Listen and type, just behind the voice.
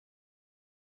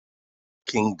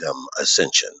Kingdom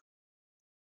Ascension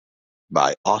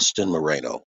by Austin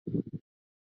Moreno.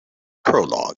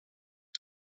 Prologue.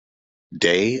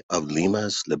 Day of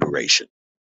Lima's Liberation.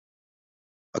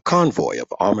 A convoy of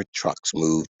armored trucks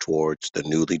moved towards the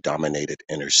newly dominated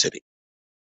inner city.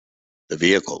 The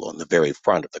vehicle on the very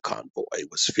front of the convoy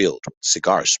was filled with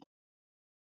cigar smoke.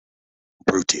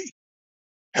 Brutti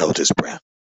held his breath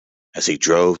as he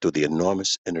drove through the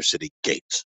enormous inner city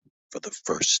gates for the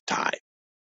first time.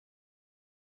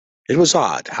 It was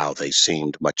odd how they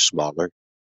seemed much smaller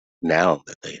now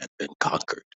that they had been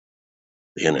conquered.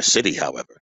 The inner city,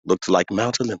 however, looked like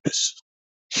Mount Olympus.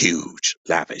 Huge,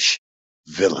 lavish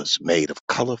villas made of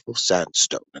colorful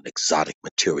sandstone and exotic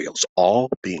materials, all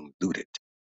being looted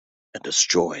and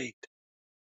destroyed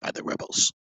by the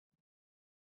rebels.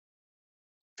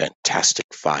 Fantastic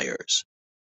fires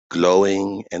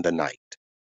glowing in the night.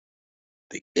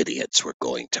 The idiots were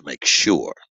going to make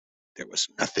sure there was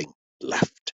nothing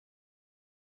left.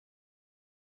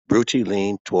 Brutti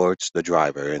leaned towards the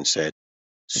driver and said,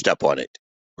 "Step on it.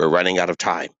 We're running out of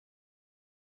time."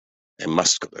 A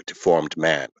muscular, deformed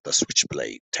man with a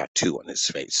switchblade tattoo on his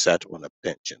face sat on a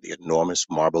bench in the enormous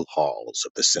marble halls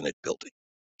of the Senate building.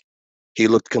 He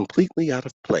looked completely out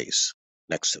of place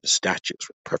next to the statues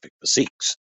with perfect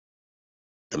physiques.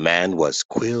 The man was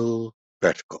Quill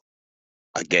Vertical,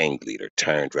 a gang leader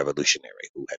turned revolutionary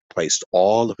who had placed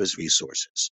all of his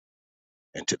resources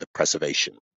into the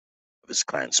preservation of his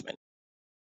clansmen,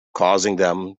 causing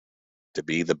them to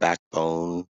be the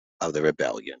backbone of the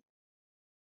rebellion.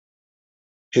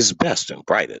 His best and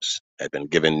brightest had been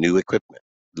given new equipment,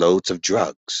 loads of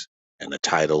drugs, and the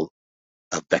title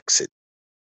of Vexit.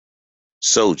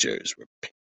 Soldiers were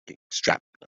picking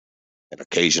shrapnel, an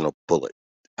occasional bullet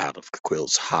out of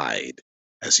Quill's hide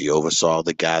as he oversaw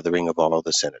the gathering of all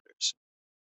the senators.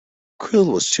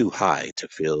 Quill was too high to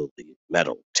feel the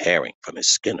metal tearing from his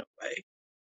skin away.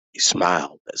 He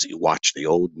smiled as he watched the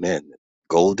old men in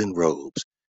golden robes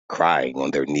crying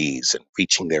on their knees and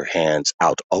reaching their hands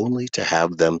out only to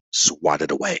have them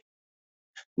swatted away.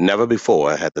 Never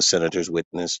before had the senators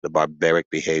witnessed the barbaric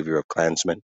behavior of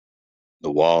clansmen.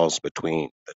 The walls between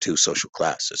the two social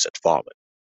classes had fallen,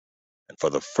 and for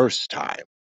the first time,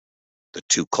 the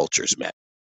two cultures met.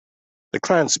 The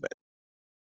clansmen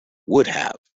would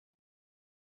have.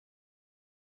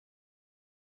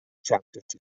 Chapter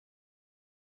 2.